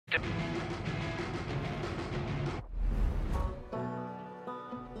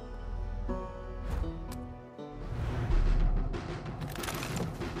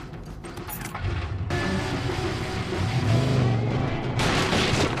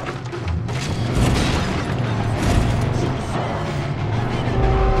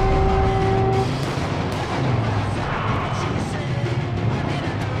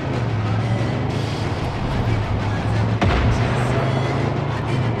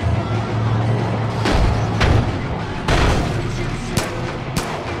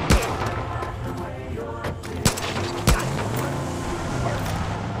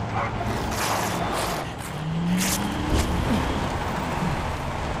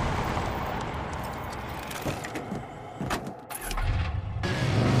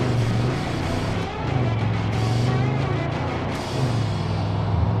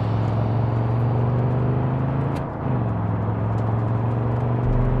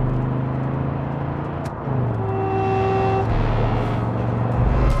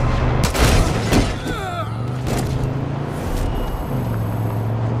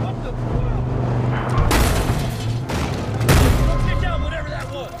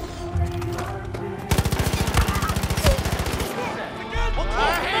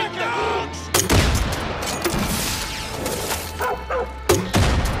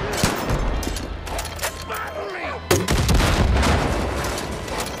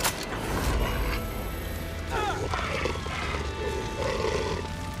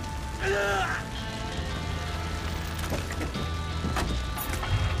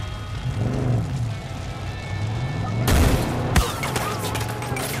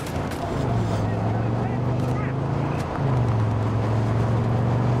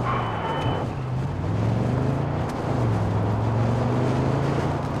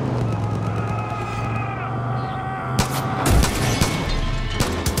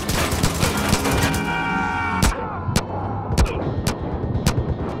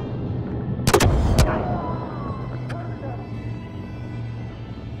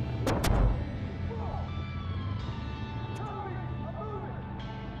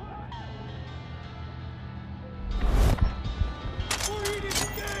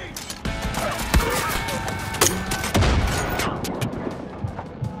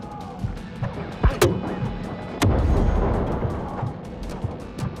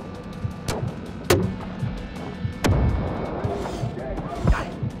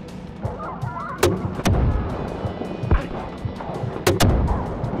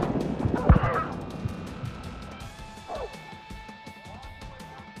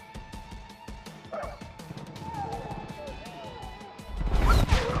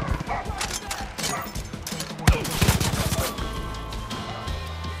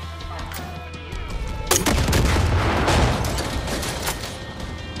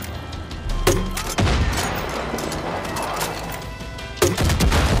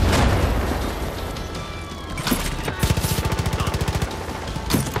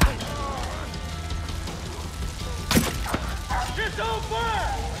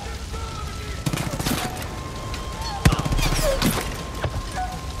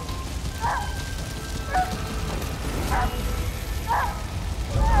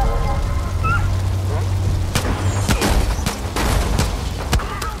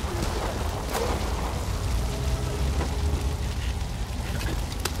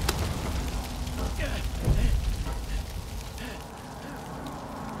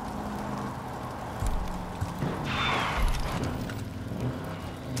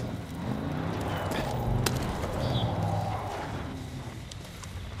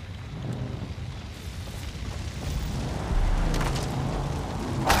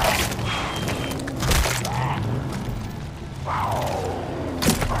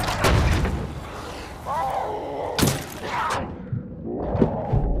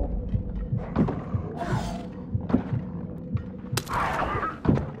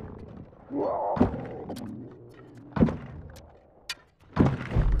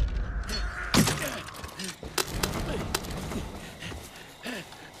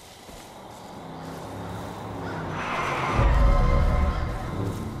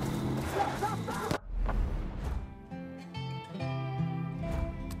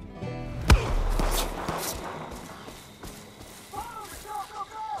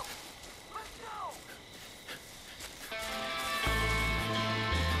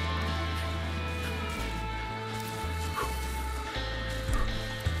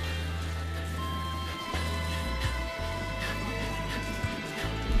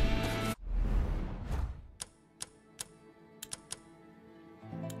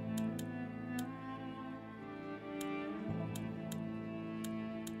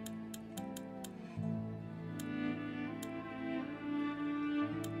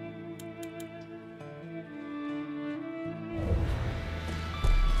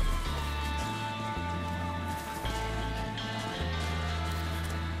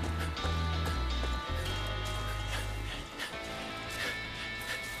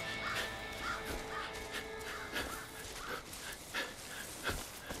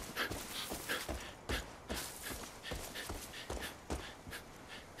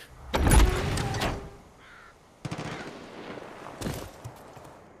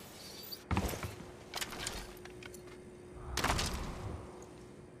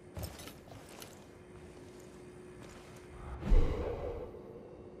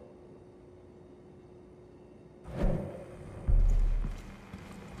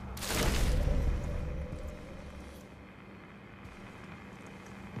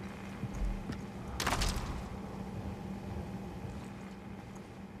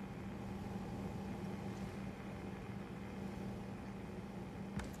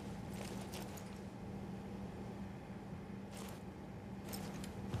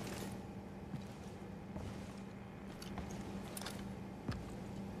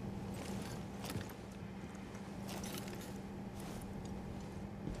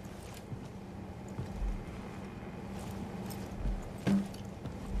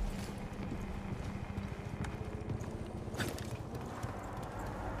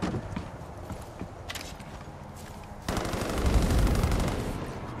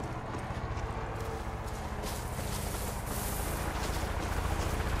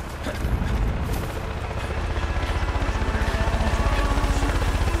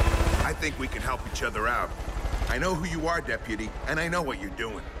think we can help each other out. I know who you are, Deputy, and I know what you're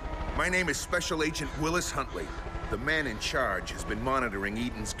doing. My name is Special Agent Willis Huntley. The man in charge has been monitoring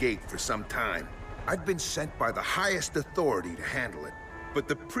Eden's Gate for some time. I've been sent by the highest authority to handle it. But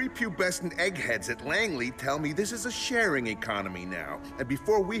the prepubescent eggheads at Langley tell me this is a sharing economy now, and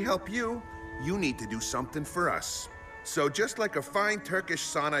before we help you, you need to do something for us. So just like a fine Turkish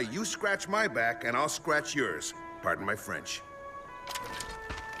sauna, you scratch my back and I'll scratch yours. Pardon my French.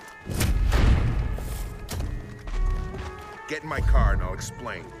 Get in my car and I'll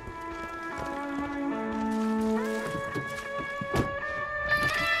explain.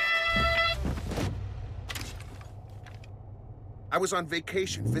 I was on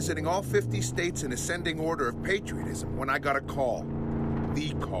vacation visiting all 50 states in ascending order of patriotism when I got a call.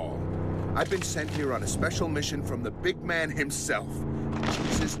 The call. I've been sent here on a special mission from the big man himself.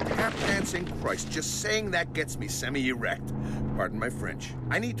 Jesus tap-dancing Christ, just saying that gets me semi-erect. Pardon my French.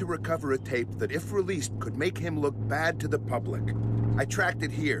 I need to recover a tape that, if released, could make him look bad to the public. I tracked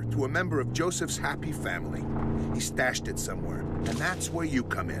it here, to a member of Joseph's happy family. He stashed it somewhere, and that's where you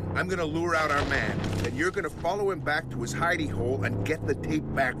come in. I'm gonna lure out our man, and you're gonna follow him back to his hidey hole and get the tape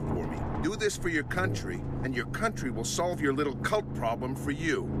back for me. Do this for your country, and your country will solve your little cult problem for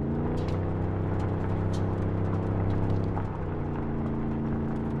you.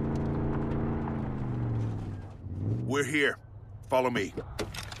 We're here. Follow me.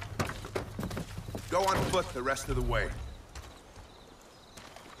 Go on foot the rest of the way.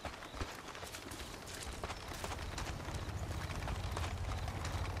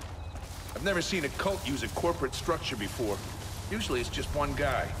 I've never seen a cult use a corporate structure before. Usually it's just one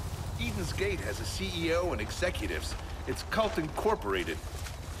guy. Eden's Gate has a CEO and executives. It's Cult Incorporated.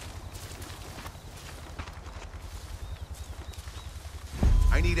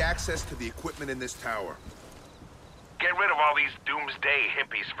 I need access to the equipment in this tower. Get rid of all these doomsday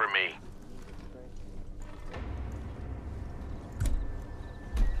hippies for me.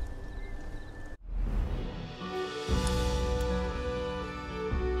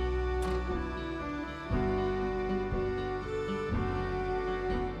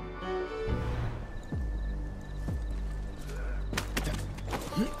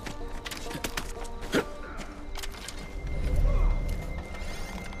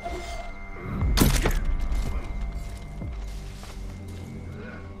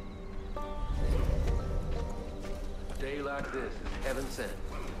 Like this is heaven sent.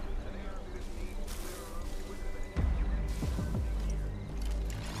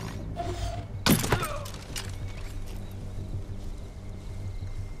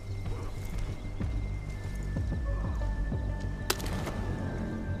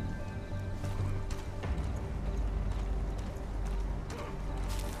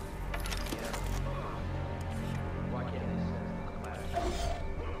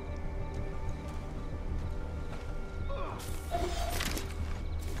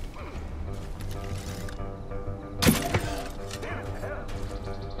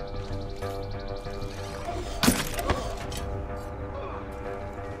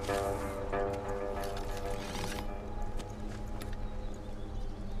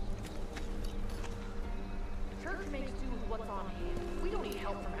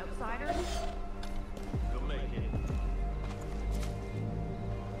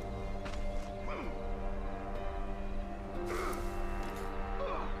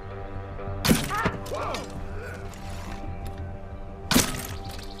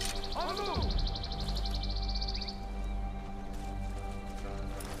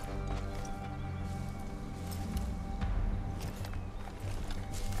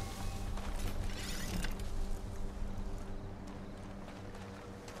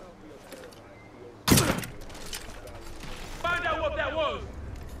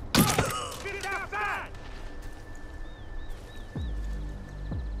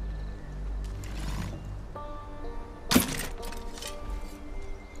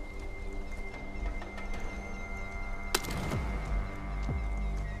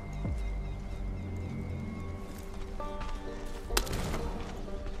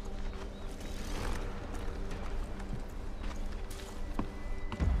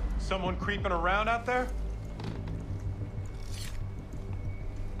 Someone creeping around out there?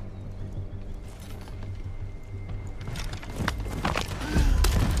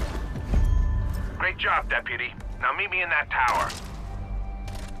 Great job, Deputy. Now meet me in that tower.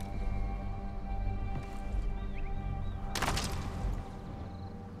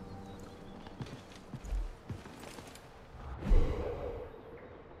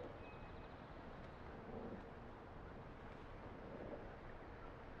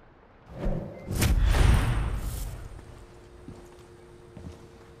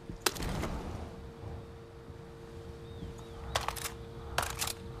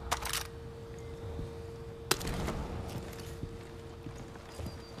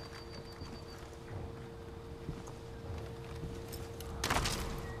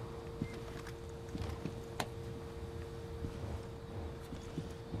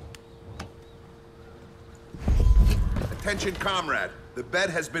 Attention, comrade. The bed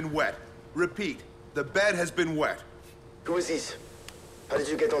has been wet. Repeat, the bed has been wet. Who is this? How did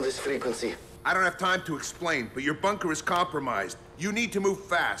you get on this frequency? I don't have time to explain, but your bunker is compromised. You need to move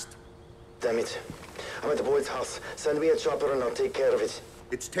fast. Damn it. I'm at the Boyd's house. Send me a chopper and I'll take care of it.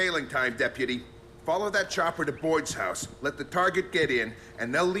 It's tailing time, Deputy. Follow that chopper to Boyd's house, let the target get in,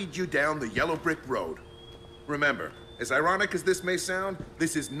 and they'll lead you down the yellow brick road. Remember, as ironic as this may sound,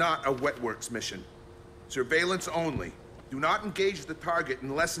 this is not a wet works mission. Surveillance only. Do not engage the target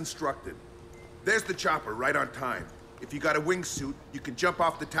unless instructed. There's the chopper, right on time. If you got a wingsuit, you can jump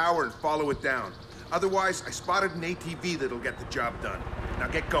off the tower and follow it down. Otherwise, I spotted an ATV that'll get the job done. Now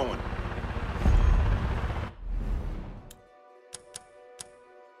get going.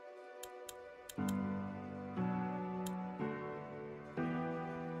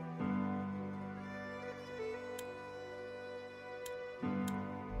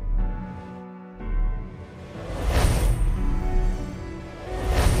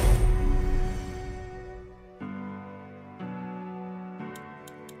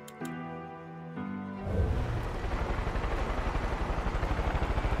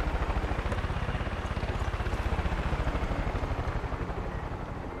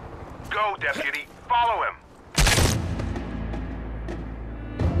 go, Deputy. Follow him.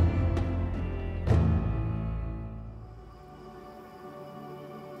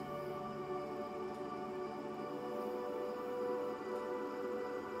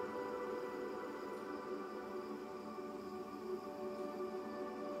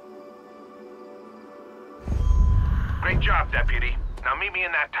 Great job, Deputy. Now meet me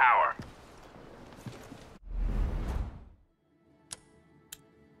in that tower.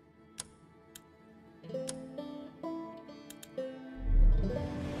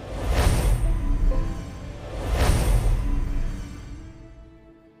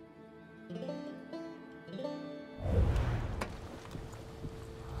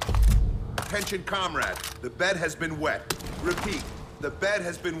 Attention, comrade. The bed has been wet. Repeat, the bed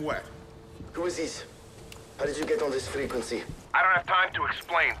has been wet. Who is this? How did you get on this frequency? I don't have time to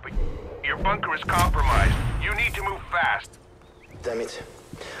explain, but your bunker is compromised. You need to move fast. Damn it.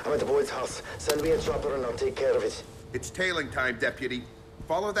 I'm at the boy's house. Send me a chopper and I'll take care of it. It's tailing time, Deputy.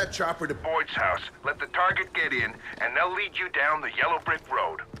 Follow that chopper to Boyd's house. Let the target get in, and they'll lead you down the yellow brick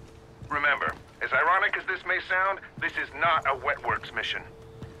road. Remember, as ironic as this may sound, this is not a wet works mission.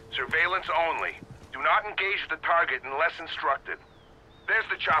 Surveillance only. Do not engage the target unless instructed. There's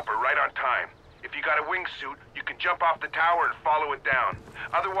the chopper right on time. If you got a wingsuit, you can jump off the tower and follow it down.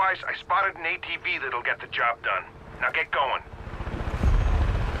 Otherwise, I spotted an ATV that'll get the job done. Now get going.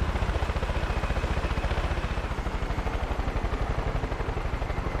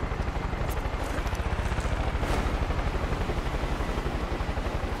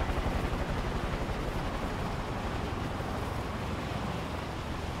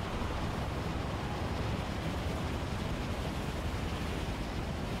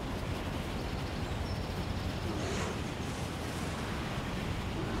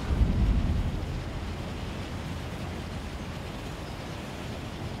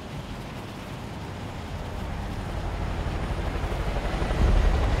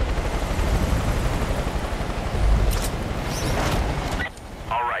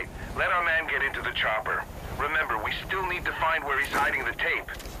 Chopper. Remember, we still need to find where he's hiding the tape.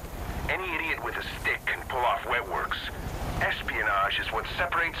 Any idiot with a stick can pull off wet works. Espionage is what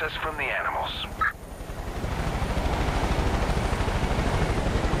separates us from the animals.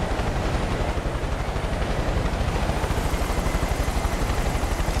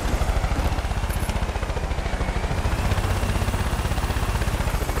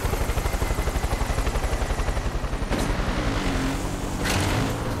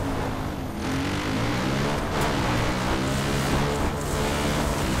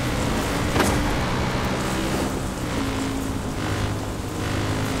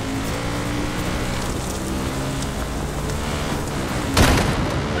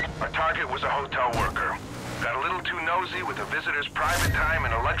 Was a hotel worker. Got a little too nosy with a visitor's private time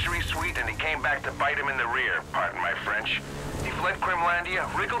in a luxury suite, and he came back to bite him in the rear, pardon my French. He fled Crimlandia,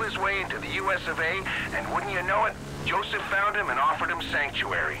 wriggled his way into the US of A, and wouldn't you know it, Joseph found him and offered him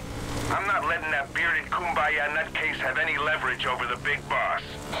sanctuary. I'm not letting that bearded kumbaya nutcase have any leverage over the big boss.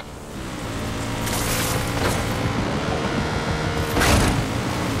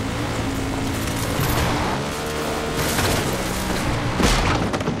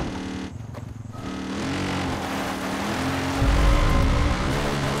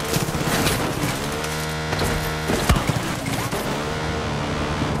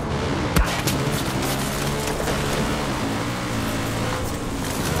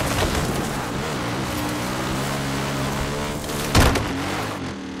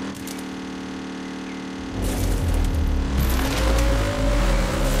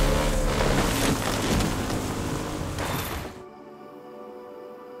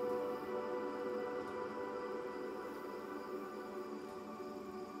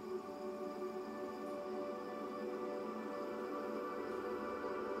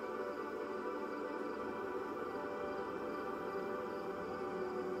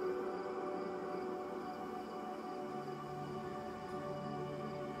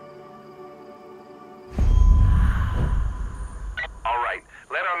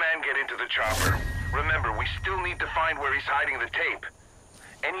 Get into the chopper. Remember, we still need to find where he's hiding the tape.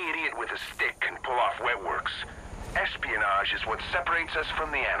 Any idiot with a stick can pull off wet works. Espionage is what separates us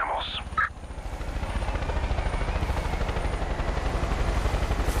from the animals.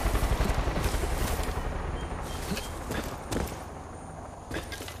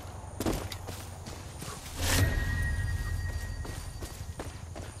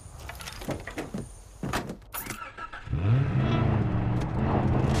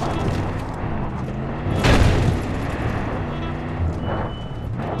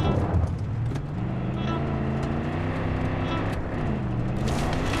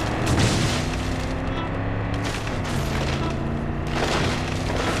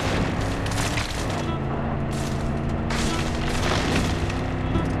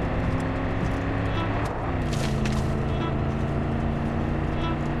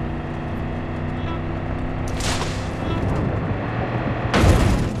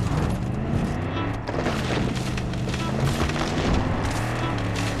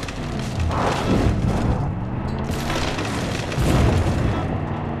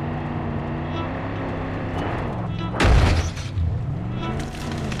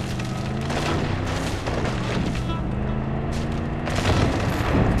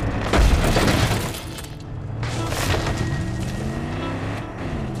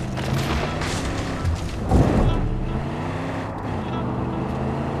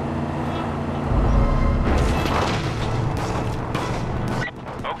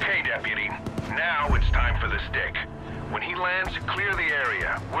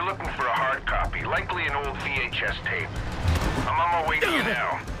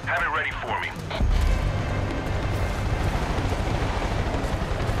 now. Have it ready for me.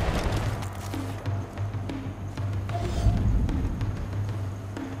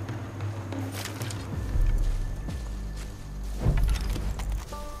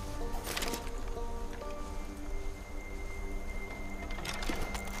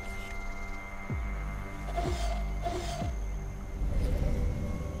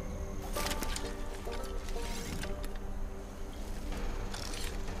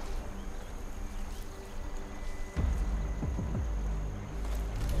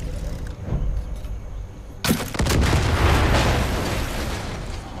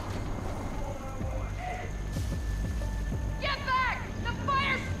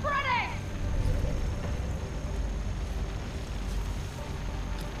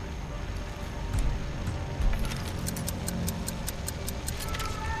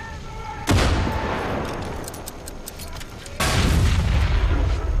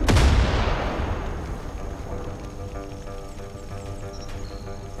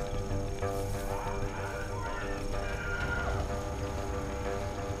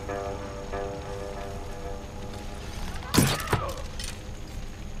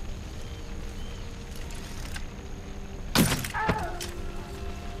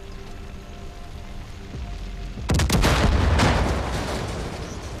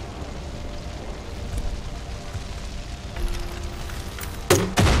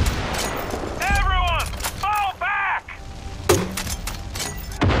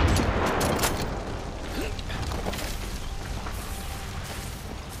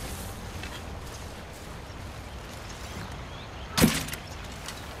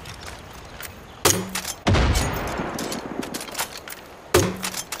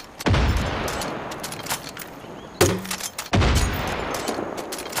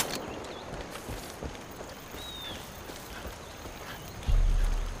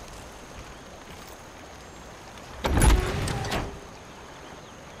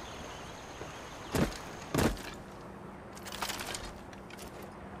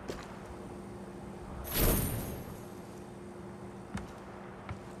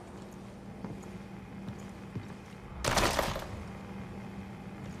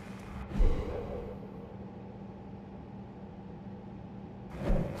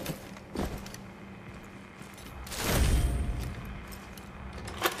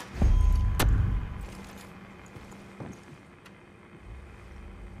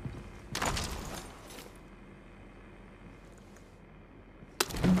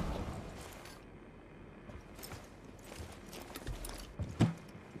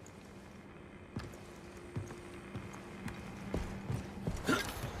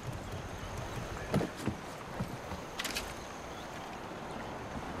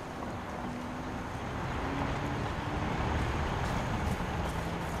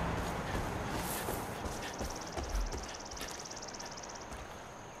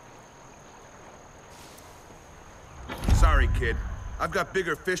 Sorry, kid. I've got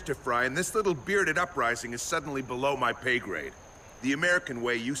bigger fish to fry, and this little bearded uprising is suddenly below my pay grade. The American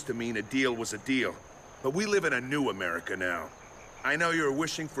way used to mean a deal was a deal, but we live in a new America now. I know you're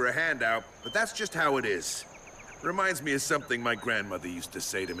wishing for a handout, but that's just how it is. Reminds me of something my grandmother used to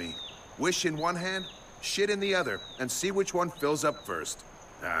say to me. Wish in one hand, shit in the other, and see which one fills up first.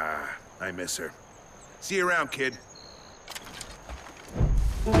 Ah, I miss her. See you around, kid.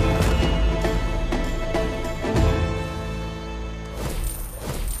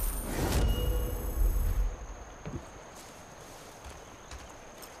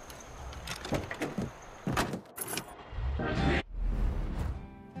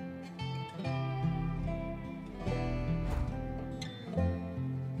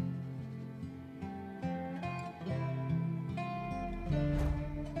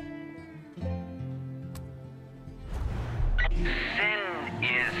 Sin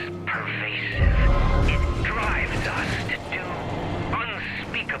is pervasive. It drives us to do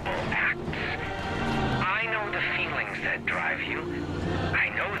unspeakable acts. I know the feelings that drive you. I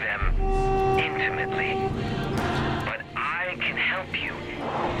know them intimately. But I can help you,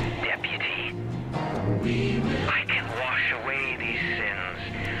 Deputy. I can wash away these sins.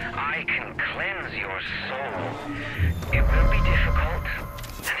 I can cleanse your soul. It will be difficult,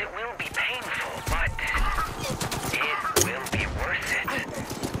 and it will be painful, but it will be worth it.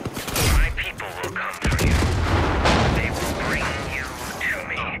 My people will come for you. They will bring you to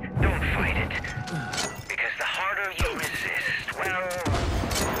me. Don't fight it. Because the harder you resist, well,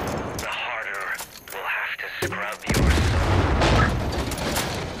 the harder we'll have to scrub your soul.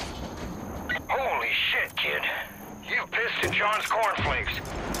 Holy shit, kid. You pissed in John's cornflakes.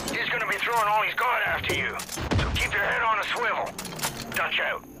 He's gonna be throwing all he's got after you. So keep your head on a swivel. Doesn't Watch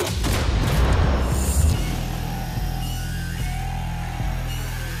out.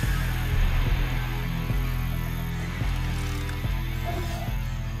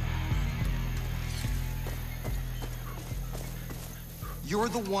 You're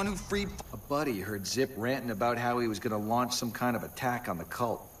the one who freed... A buddy heard Zip ranting about how he was gonna launch some kind of attack on the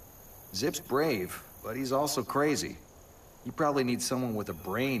cult. Zip's brave, but he's also crazy. You probably need someone with a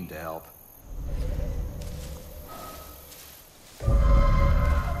brain to help.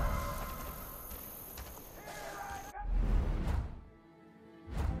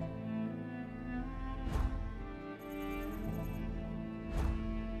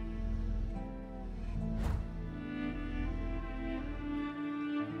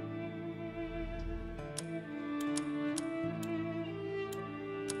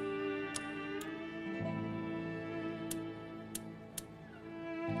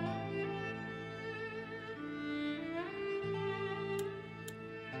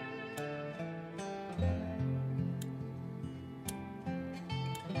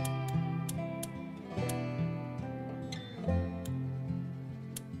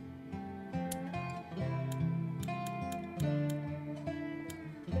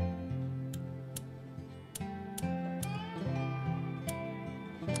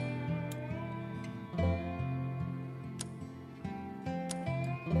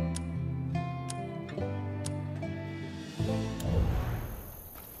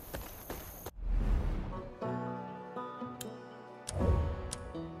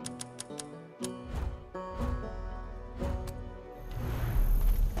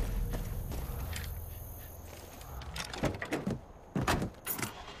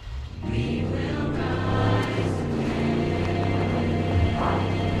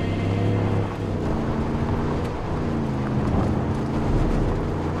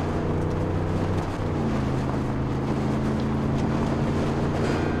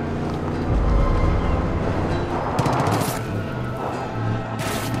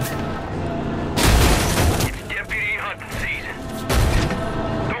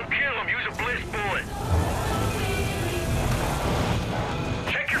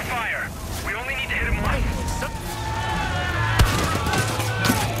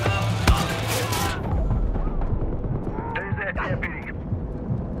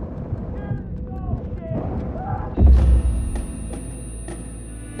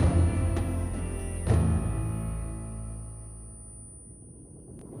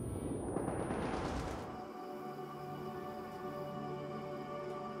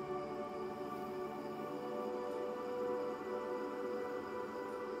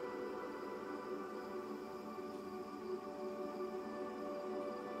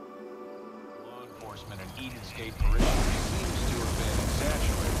 And Edensgate parishioners seems to have been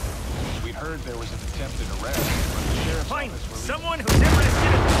exaggerated. We'd heard there was an attempted arrest, but the sheriff's Find office released someone who's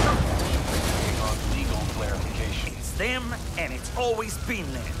interested in the truth. waiting on legal clarification. It's them, and it's always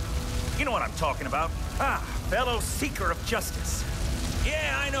been them. You know what I'm talking about. Ah, fellow seeker of justice.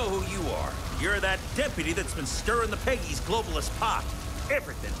 Yeah, I know who you are. You're that deputy that's been stirring the Peggy's globalist pot.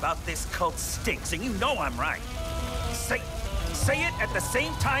 Everything about this cult stinks, and you know I'm right. Say it at the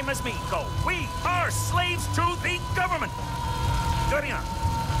same time as me. Go. We are slaves to the government. Good enough.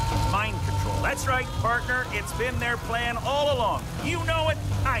 Mind control. That's right, partner. It's been their plan all along. You know it.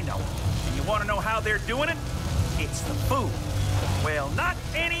 I know it. And you want to know how they're doing it? It's the food. Well, not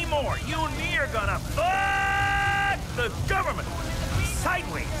anymore. You and me are gonna fuck the government.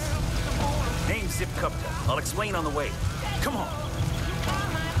 Sideways. Name's Zip Cupta. I'll explain on the way. Come on.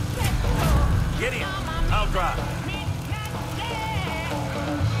 Get in. I'll drive.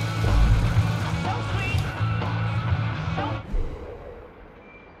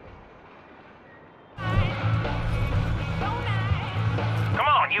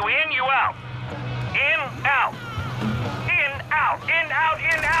 You in, you out. In, out. In, out. In, out,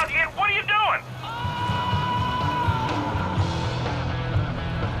 in, out, in. What are you doing?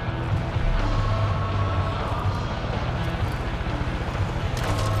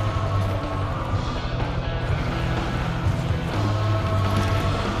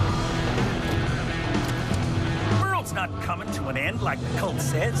 The world's not coming to an end like the cult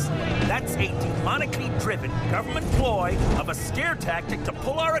says. That's a demonically driven government ploy of a scare tactic to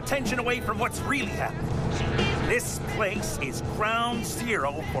pull our attention away from what's really happening. This place is ground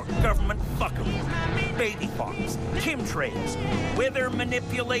zero for government fuckery. Baby farms, chemtrails, weather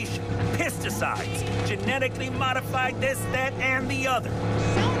manipulation, pesticides, genetically modified this, that, and the other.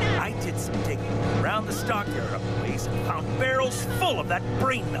 I did some digging around the stockyard up the ways and found barrels full of that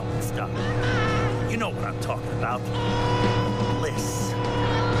brain-melting stuff. You know what I'm talking about. Bliss.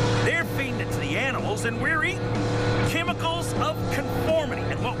 They're feeding it to the animals and we're eating chemicals of conformity.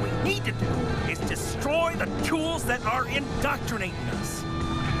 And what we need to do is destroy the tools that are indoctrinating us.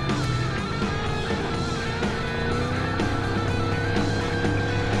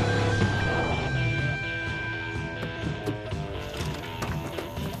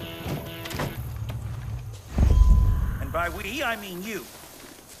 And by we, I mean you.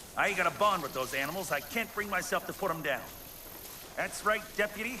 I got a bond with those animals. I can't bring myself to put them down. That's right,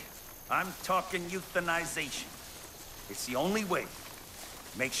 Deputy. I'm talking euthanization. It's the only way.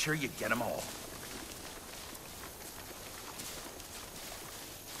 Make sure you get them all.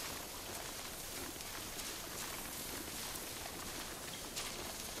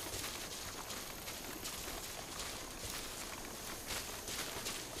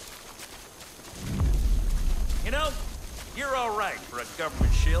 You know, you're all right for a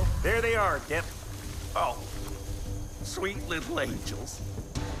government shill. There they are, Dep. Oh, sweet little angels.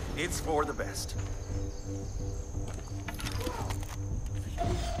 It's for the best.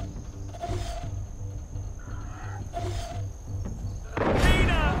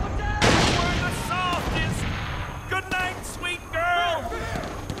 Tina! Where the soft is! Good night, sweet girl!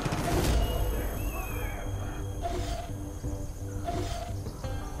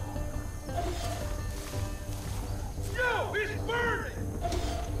 Yo, it's burning!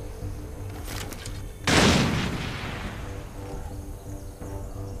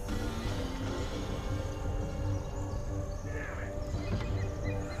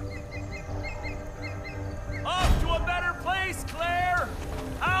 Off to a better place, Claire!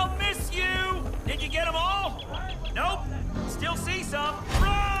 I'll miss you! Did you get them all? Nope. Still see some.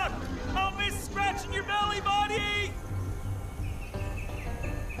 Run! I'll miss scratching your belly, buddy!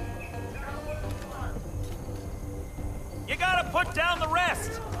 You gotta put down the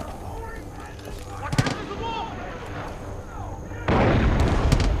rest! What happened to the wall?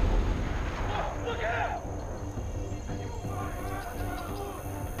 Look out!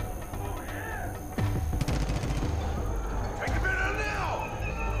 Take a minute now!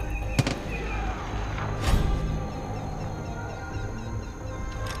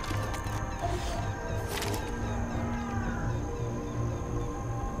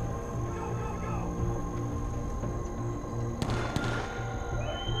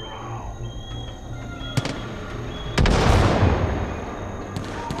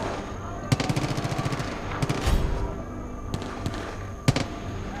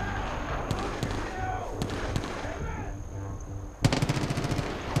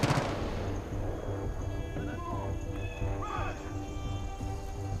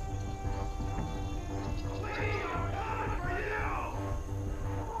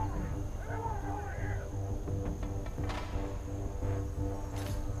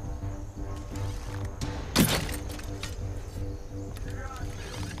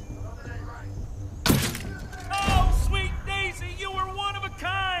 Oh, sweet Daisy, you were one of a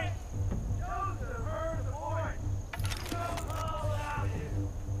kind!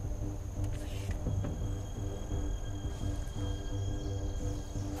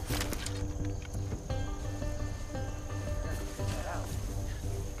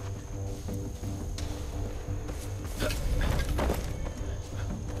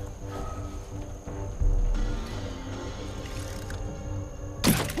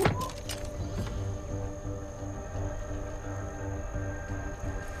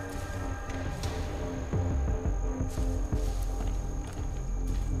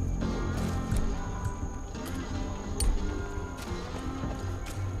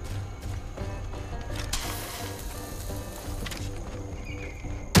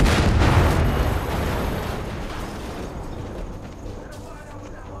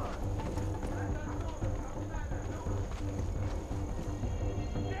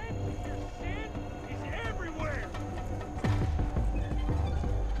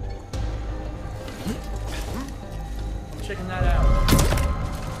 Checking that out.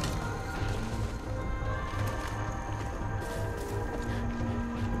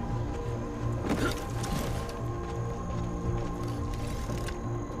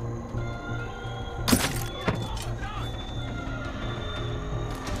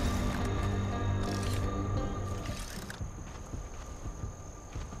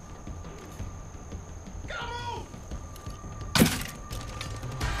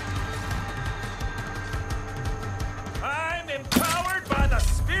 I'm empowered by the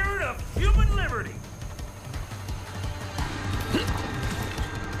spirit of human liberty.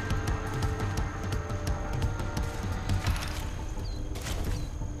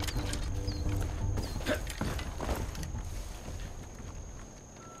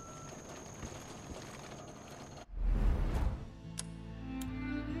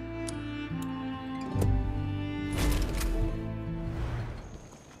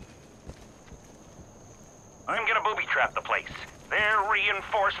 booby-trap the place. Their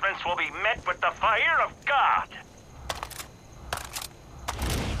reinforcements will be met with the fire of God.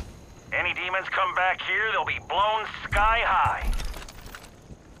 Any demons come back here, they'll be blown sky high.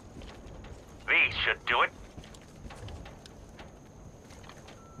 These should do it.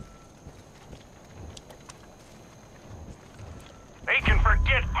 They can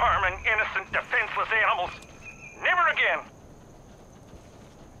forget harming innocent, defenseless animals. Never again.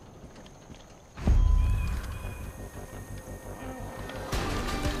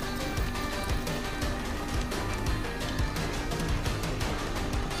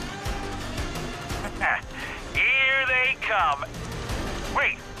 Here they come.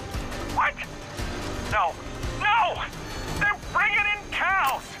 Wait, what? No, no! They're bringing in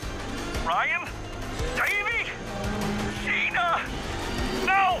cows! Ryan? Davey? Sheena?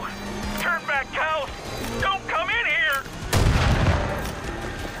 No! Turn back, cows! Don't come in here!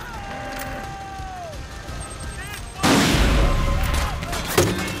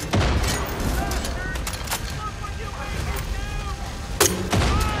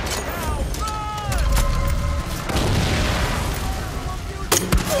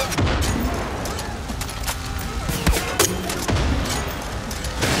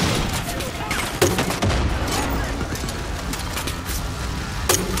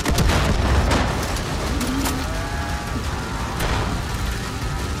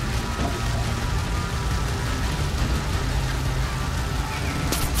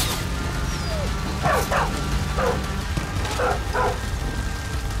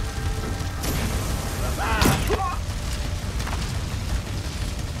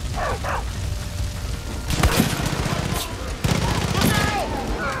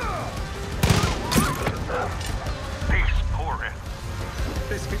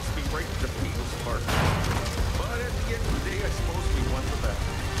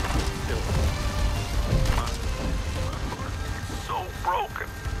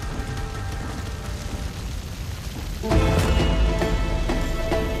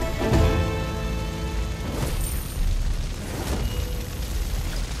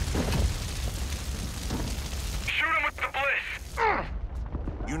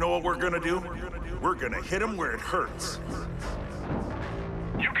 You know what we're gonna do? We're gonna hit him where it hurts.